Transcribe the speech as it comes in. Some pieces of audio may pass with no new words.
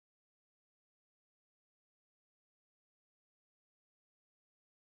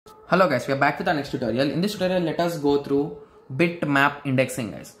Hello guys, we are back with our next tutorial. In this tutorial, let us go through bitmap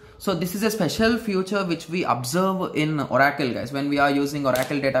indexing, guys. So this is a special feature which we observe in Oracle, guys. When we are using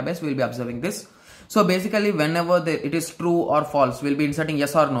Oracle database, we will be observing this. So basically, whenever it is true or false, we'll be inserting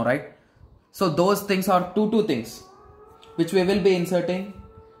yes or no, right? So those things are two things which we will be inserting.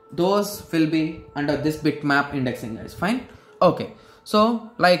 Those will be under this bitmap indexing, guys. Fine. Okay.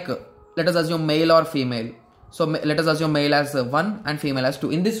 So like let us assume male or female. So let us assume male as 1 and female as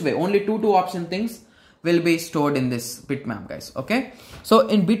 2. In this way, only two option things will be stored in this bitmap, guys. Okay. So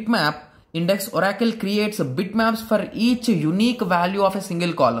in bitmap index, Oracle creates bitmaps for each unique value of a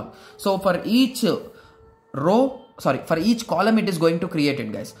single column. So for each for each column it is going to create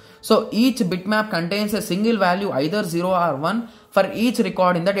it, guys. So each bitmap contains a single value, either 0 or 1, for each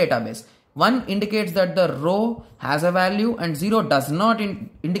record in the database. 1 indicates that the row has a value and 0 does not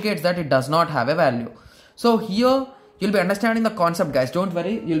indicates that it does not have a value. So here you'll be understanding the concept, guys. Don't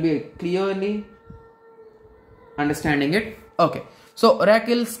worry, you'll be clearly understanding it. Okay. So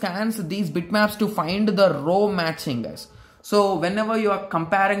Oracle scans these bitmaps to find the row matching, guys. So whenever you are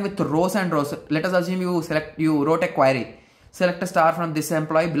comparing with rows and rows, let us assume you wrote a query, select a star from this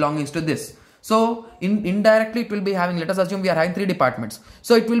employee belongings to this. So indirectly it will be having, let us assume we are having 3 departments.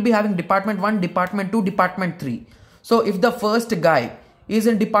 So it will be having department 1, department 2, department 3. So if the first guy is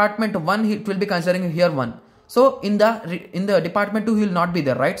in department 1, it will be considering here 1. So in the department 2 he will not be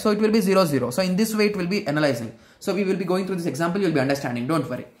there, right? So it will be 0 0. So in this way it will be analyzing. So we will be going through this example, you will be understanding, don't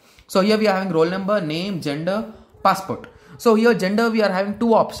worry. So here we are having roll number, name, gender, passport. So here gender we are having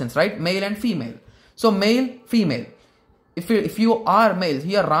 2 options, right? Male and female. So male, female. If you are male,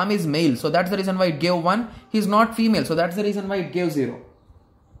 here Ram is male, so that's the reason why it gave 1. He is not female, so that's the reason why it gave 0.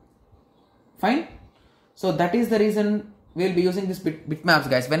 Fine. So that is the reason we will be using this bitmaps,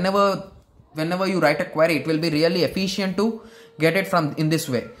 guys. Whenever you write a query, it will be really efficient to get it from in this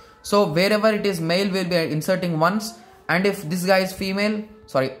way. So wherever it is male, we'll be inserting ones, and if this guy is female,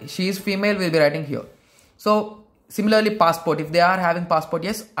 she is female, we'll be writing here. So similarly passport, if they are having passport,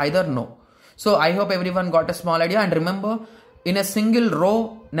 yes, either no. So I hope everyone got a small idea, and remember, in a single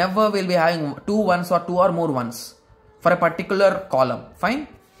row, never will be having 2 ones or 2 or more ones for a particular column. Fine.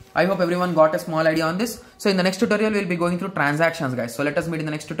 I hope everyone got a small idea on this. So in the next tutorial, we'll be going through transactions, guys. So let us meet in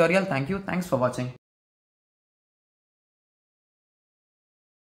the next tutorial. Thank you. Thanks for watching.